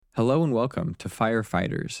Hello and welcome to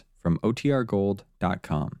Firefighters from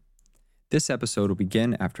OTRGold.com. This episode will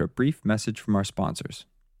begin after a brief message from our sponsors.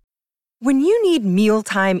 When you need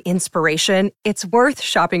mealtime inspiration, it's worth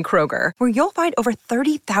shopping Kroger, where you'll find over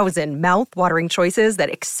 30,000 mouth-watering choices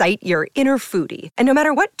that excite your inner foodie. And no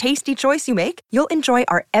matter what tasty choice you make, you'll enjoy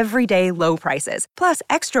our everyday low prices, plus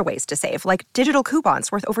extra ways to save, like digital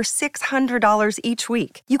coupons worth over $600 each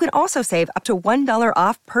week. You can also save up to $1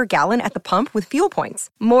 off per gallon at the pump with fuel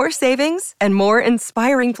points. More savings and more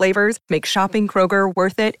inspiring flavors make shopping Kroger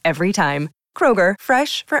worth it every time. Kroger,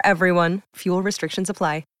 fresh for everyone. Fuel restrictions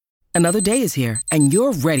apply. Another day is here, and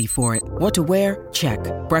you're ready for it. What to wear? Check.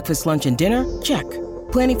 Breakfast, lunch, and dinner? Check.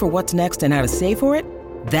 Planning for what's next and how to save for it?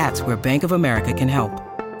 That's where Bank of America can help.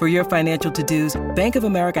 For your financial to-dos, Bank of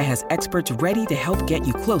America has experts ready to help get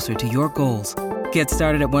you closer to your goals. Get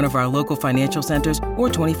started at one of our local financial centers or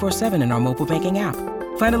 24/7 in our mobile banking app.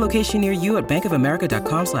 Find a location near you at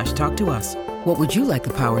bankofamerica.com/talktous. What would you like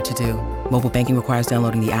the power to do? Mobile banking requires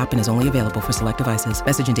downloading the app and is only available for select devices.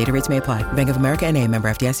 Message and data rates may apply. Bank of America N.A., member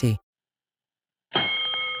FDIC.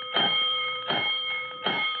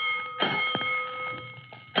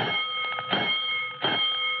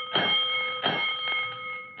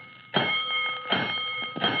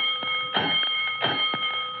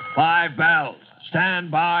 Five bells.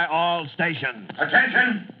 Stand by all stations.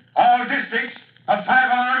 Attention, all districts. A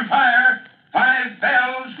five-alarm fire. 5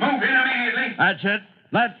 bells. Move in immediately. That's it.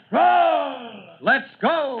 Let's roll. Let's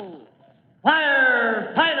go.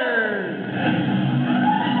 Firefighters.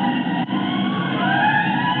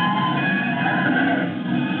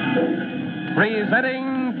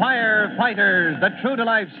 Presenting Firefighters, the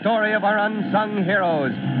true-to-life story of our unsung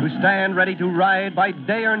heroes who stand ready to ride by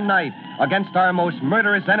day or night against our most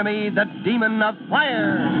murderous enemy, the demon of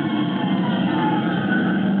fire.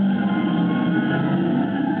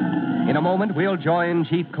 In a moment, we'll join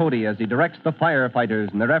Chief Cody as he directs the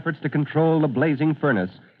firefighters in their efforts to control the blazing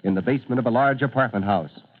furnace in the basement of a large apartment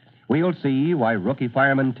house. We'll see why rookie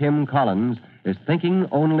fireman Tim Collins is thinking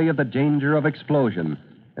only of the danger of explosion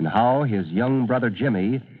and how his young brother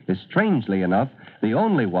Jimmy is, strangely enough, the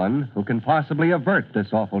only one who can possibly avert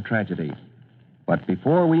this awful tragedy. But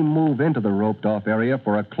before we move into the roped-off area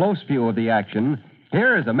for a close view of the action,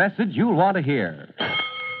 here is a message you'll want to hear.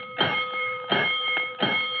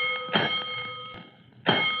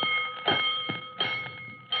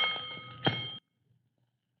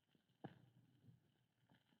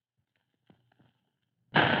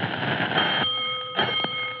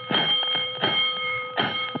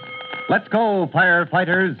 Let's go,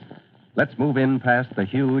 firefighters. Let's move in past the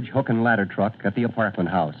huge hook and ladder truck at the apartment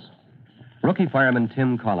house. Rookie fireman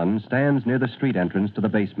Tim Collins stands near the street entrance to the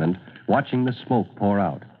basement, watching the smoke pour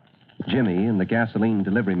out. Jimmy and the gasoline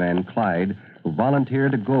delivery man, Clyde, who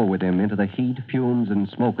volunteered to go with him into the heat, fumes, and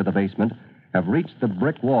smoke of the basement, have reached the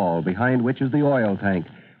brick wall behind which is the oil tank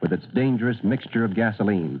with its dangerous mixture of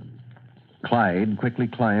gasoline. Clyde quickly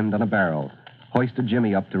climbed on a barrel, hoisted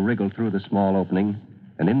Jimmy up to wriggle through the small opening,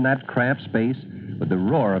 and in that cramped space, with the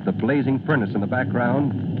roar of the blazing furnace in the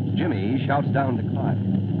background, Jimmy shouts down to Clyde.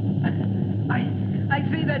 I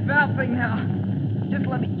see that valve thing now. Just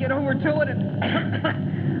let me get over to it and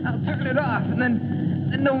I'll turn it off, and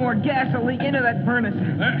then no more gas will leak into that furnace.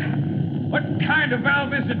 What kind of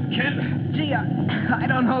valve is it, kid? Gee, I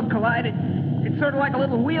don't know, Clyde. It's sort of like a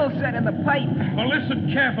little wheel set in the pipe. Well,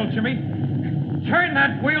 listen careful, Jimmy. Turn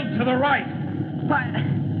that wheel to the right. But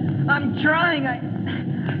I'm trying.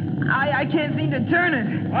 I can't seem to turn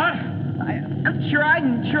it. What? I've tried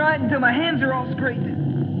and tried until my hands are all scraped.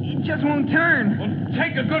 It just won't turn. Well,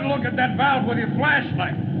 take a good look at that valve with your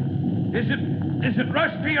flashlight. Is it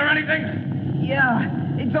rusty or anything? Yeah,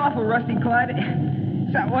 it's awful rusty, Clyde.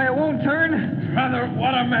 Is that why it won't turn? Brother,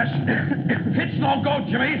 what a mess. It's no go,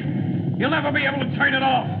 Jimmy. You'll never be able to turn it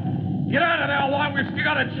off. Get out of there while we've still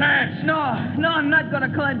got a chance. No, I'm not going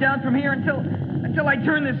to climb down from here until I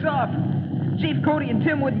turn this off. Chief Cody and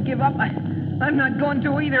Tim wouldn't give up. I'm not going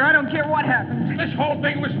to either. I don't care what happens. This whole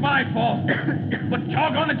thing was my fault. But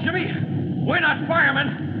doggone it, Jimmy, we're not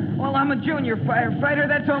firemen. Well, I'm a junior firefighter.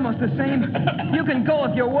 That's almost the same. You can go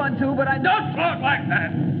if you want to, but I... Don't talk like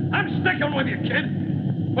that. I'm sticking with you,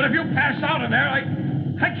 kid. But if you pass out in there, I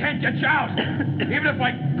can't get you out. Even if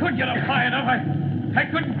I could get up high enough, I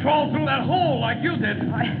couldn't crawl through that hole like you did.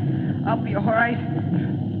 I'll be all right.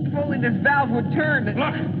 If only this valve would turn.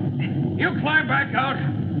 Look, you climb back out.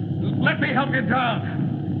 Let me help you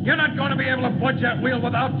down. You're not going to be able to budge that wheel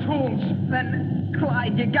without tools. Then,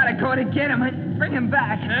 Clyde, you gotta go to get him and bring him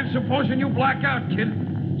back. And supposing you black out, kid.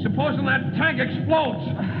 Supposing that tank explodes.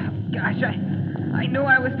 Gosh, I knew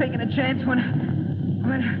I was taking a chance when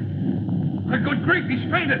Good grief,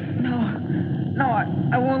 he's fainted. No,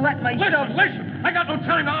 I won't let myself... Listen. I got no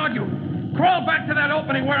time to argue. Crawl back to that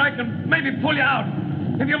opening where I can maybe pull you out.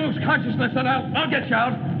 If you lose consciousness, then I'll get you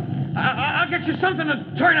out. I'll get you something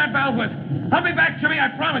to turn that valve with. I'll be back, Jimmy, I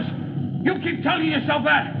promise. You keep telling yourself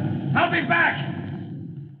that. I'll be back.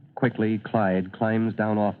 Quickly, Clyde climbs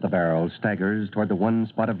down off the barrel, staggers toward the one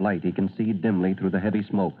spot of light he can see dimly through the heavy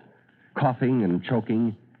smoke. Coughing and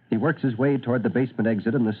choking, he works his way toward the basement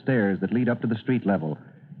exit and the stairs that lead up to the street level.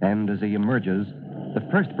 And as he emerges, the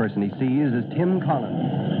first person he sees is Tim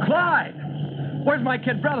Collins. Clyde! Where's my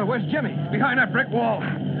kid brother? Where's Jimmy? Behind that brick wall.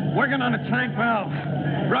 Working on a tank valve.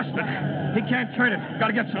 Rusted. He can't turn it.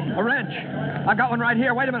 Gotta get some. A wrench. I got one right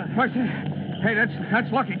here. Wait a minute. What's it? Hey,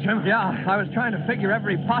 that's lucky, Jim. Yeah, I was trying to figure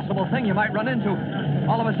every possible thing you might run into.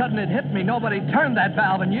 All of a sudden it hit me. Nobody turned that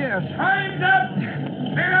valve in years. Time's up!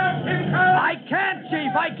 Clear out, Tim Collins! I can't,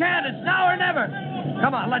 Chief. I can't. It's now or never.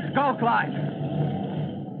 Come on, let's go, Clyde.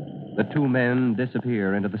 The two men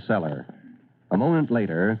disappear into the cellar. A moment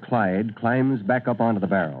later, Clyde climbs back up onto the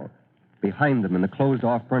barrel. Behind them in the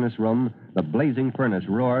closed-off furnace room, the blazing furnace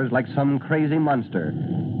roars like some crazy monster.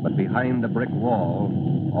 But behind the brick wall,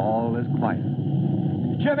 all is quiet.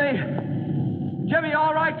 Jimmy! Jimmy,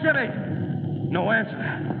 all right, Jimmy? No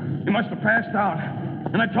answer. He must have passed out.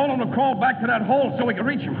 And I told him to crawl back to that hole so we could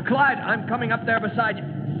reach him. Clyde, I'm coming up there beside you.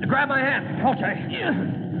 Grab my hand. Okay.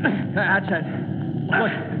 That's it.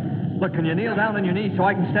 Look, can you kneel down on your knees so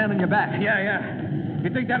I can stand on your back? Yeah. You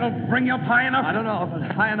think that'll bring you up high enough? I don't know, but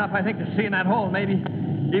high enough, I think, to see in that hole. Maybe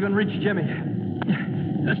even reach Jimmy.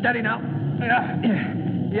 Steady now.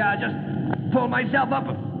 Yeah, just pull myself up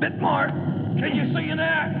a bit more. Can you see in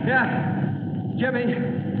there? Yeah. Jimmy.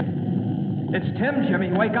 It's Tim, Jimmy.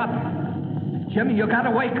 Wake up. Jimmy, you gotta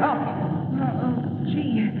wake up. Oh,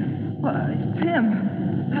 gee. Well, it's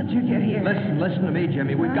Tim. How'd you get here? Listen to me,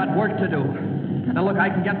 Jimmy. We've got work to do. Now, look, I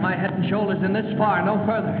can get my head and shoulders in this far, no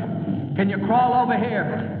further. Can you crawl over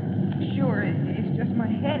here? Sure, it's just my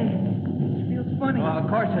head. It feels funny. Well, of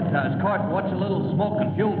course it does. What's a little smoke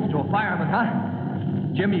and fumes to a fireman,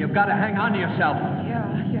 huh? Jimmy, you've got to hang on to yourself.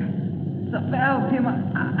 Yeah. The valve, Tim,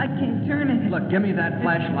 I can't turn it. Look, give me that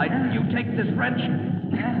flashlight. You take this wrench.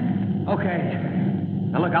 Okay.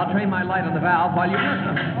 Now, look, I'll train my light on the valve while you...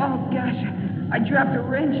 Oh, gosh. I dropped a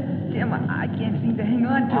wrench. Tim, I can't seem to hang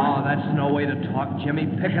on to it. Oh, that's no way to talk, Jimmy.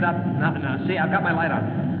 Pick it up. Now, see, I've got my light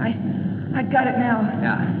on. I got it now.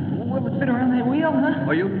 Yeah. Will it fit around that wheel, huh?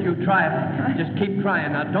 Well, you try it. Just keep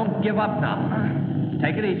trying. Now, don't give up now.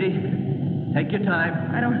 Take it easy. Take your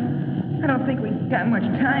time. I don't think we've got much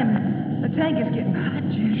time. The tank is getting hot,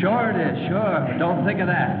 Jim. Sure it is, sure. Don't think of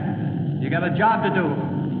that. You got a job to do.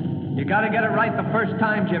 You got to get it right the first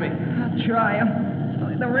time, Jimmy. I'll try.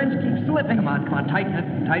 The wrench keeps slipping. Come on.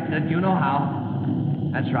 Tighten it. You know how.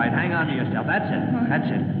 That's right. Hang on to yourself. That's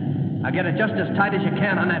it. Now get it just as tight as you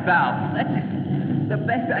can on that valve. That's the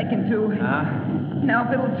best I can do. Now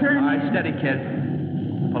if it'll turn... All right, steady, kid.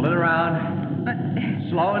 Pull it around.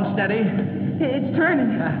 Slow and steady. It's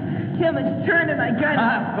turning. Tim, it's turning. I got it.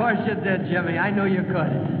 Of course you did, Jimmy. I knew you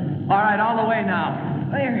could. All right, all the way now.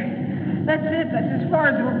 There. That's it. That's as far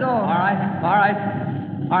as it'll go. All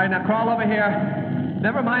right, now crawl over here.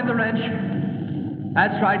 Never mind the wrench.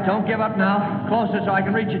 That's right. Don't give up now. Closer so I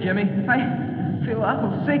can reach you, Jimmy. I feel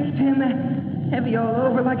awful sick, Tim. Heavy all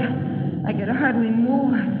over, like I could hardly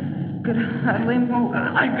move.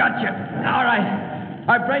 I got you. All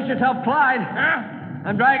right, brace yourself, Clyde. Yeah?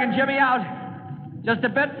 I'm dragging Jimmy out. Just a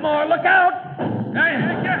bit more. Look out!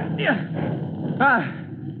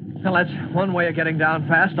 Well, that's one way of getting down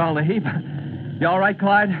fast, all in a heap. You all right,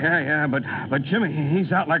 Clyde? Yeah, but Jimmy,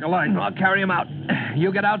 he's out like a light. I'll carry him out.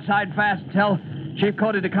 You get outside fast. Tell Chief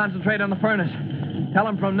Cody to concentrate on the furnace. Tell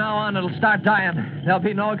him from now on it'll start dying. There'll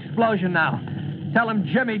be no explosion now. Tell him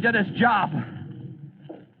Jimmy did his job.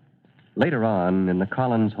 Later on, in the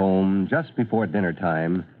Collins home, just before dinner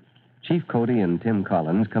time, Chief Cody and Tim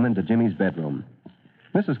Collins come into Jimmy's bedroom.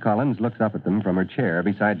 Mrs. Collins looks up at them from her chair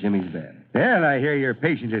beside Jimmy's bed. Well, I hear your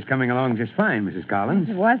patient is coming along just fine, Mrs. Collins.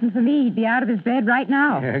 If it wasn't for me, he'd be out of his bed right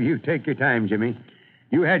now. Yeah, you take your time, Jimmy.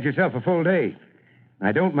 You had yourself a full day.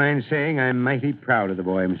 I don't mind saying I'm mighty proud of the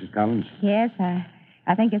boy, Mrs. Collins. Yes,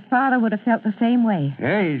 I think his father would have felt the same way.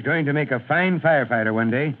 Yeah, he's going to make a fine firefighter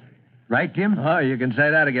one day. Right, Jim? Oh, you can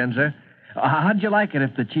say that again, sir. How'd you like it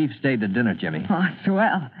if the chief stayed to dinner, Jimmy? Oh,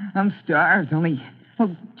 swell. I'm starved, only...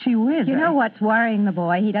 Oh, gee whiz. You know what's worrying the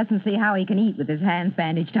boy? He doesn't see how he can eat with his hands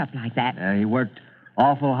bandaged up like that. He worked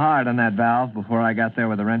awful hard on that valve before I got there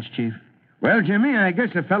with the wrench, Chief. Well, Jimmy, I guess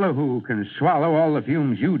a fellow who can swallow all the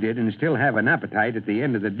fumes you did and still have an appetite at the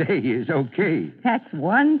end of the day is okay. That's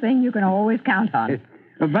one thing you can always count on.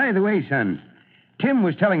 By the way, son, Tim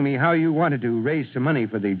was telling me how you wanted to raise some money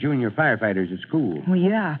for the junior firefighters at school. Well,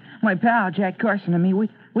 yeah. My pal, Jack Carson, and me,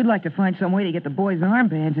 we'd like to find some way to get the boys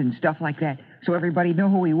armbands and stuff like that so everybody'd know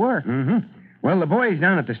who we were. Mm-hmm. Well, the boys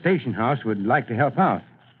down at the station house would like to help out.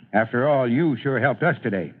 After all, you sure helped us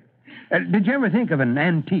today. Did you ever think of an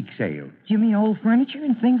antique sale? Do you mean old furniture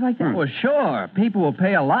and things like that? Well, sure. People will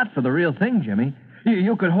pay a lot for the real thing, Jimmy.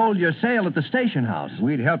 You could hold your sale at the station house.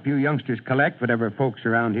 We'd help you youngsters collect whatever folks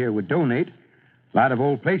around here would donate. A lot of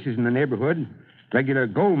old places in the neighborhood. Regular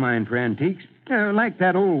gold mine for antiques. Like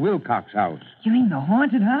that old Wilcox house. You mean the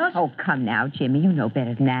haunted house? Oh, come now, Jimmy. You know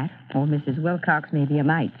better than that. Old Mrs. Wilcox may be a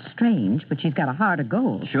mite strange, but she's got a heart of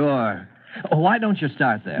gold. Sure. Why don't you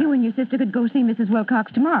start there? You and your sister could go see Mrs.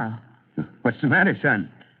 Wilcox tomorrow. What's the matter, son?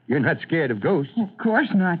 You're not scared of ghosts. Of course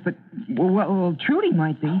not, but, well, Trudy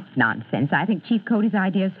might be. Nonsense. I think Chief Cody's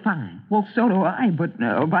idea is fine. Well, so do I, but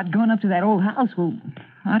about going up to that old house, well,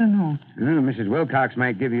 I don't know. Mrs. Wilcox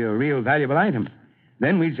might give you a real valuable item.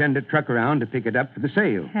 Then we'd send a truck around to pick it up for the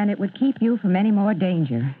sale. And it would keep you from any more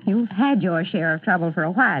danger. You've had your share of trouble for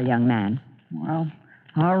a while, young man. Well,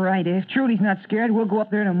 all right. If Trudy's not scared, we'll go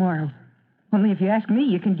up there tomorrow. Only if you ask me,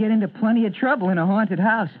 you can get into plenty of trouble in a haunted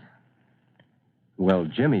house. Well,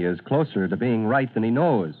 Jimmy is closer to being right than he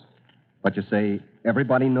knows. But you say,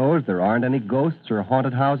 everybody knows there aren't any ghosts or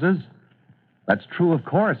haunted houses? That's true, of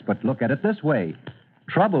course, but look at it this way.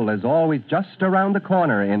 Trouble is always just around the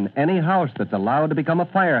corner in any house that's allowed to become a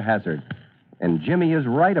fire hazard. And Jimmy is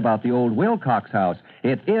right about the old Wilcox house.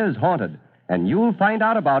 It is haunted, and you'll find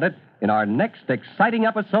out about it in our next exciting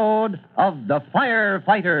episode of The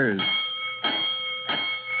Firefighters.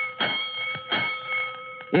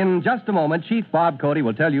 In just a moment, Chief Bob Cody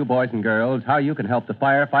will tell you, boys and girls, how you can help the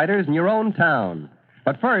firefighters in your own town.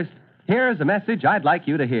 But first, here's a message I'd like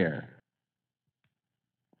you to hear.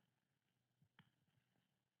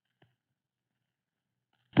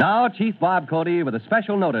 Now, Chief Bob Cody with a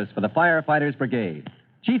special notice for the Firefighters Brigade.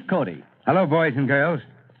 Chief Cody. Hello, boys and girls.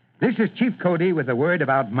 This is Chief Cody with a word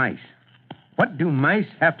about mice. What do mice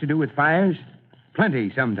have to do with fires?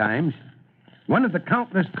 Plenty, sometimes. One of the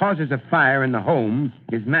countless causes of fire in the home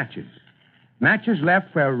is matches. Matches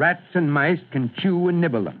left where rats and mice can chew and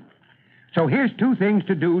nibble them. So here's 2 things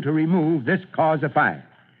to do to remove this cause of fire.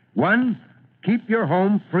 1, keep your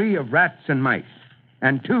home free of rats and mice.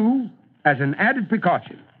 And 2, as an added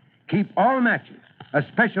precaution, keep all matches,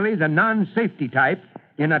 especially the non-safety type,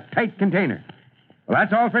 in a tight container. Well,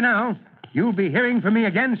 that's all for now. You'll be hearing from me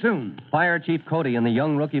again soon. Fire Chief Cody and the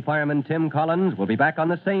young rookie fireman Tim Collins will be back on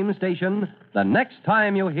the same station the next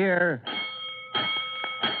time you hear...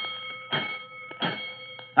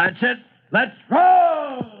 That's it. Let's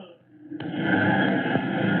roll!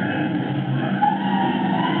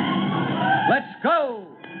 Let's go!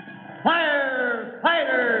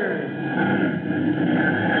 Firefighters!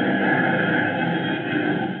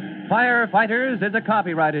 Firefighters is a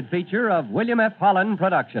copyrighted feature of William F. Holland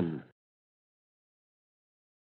Productions.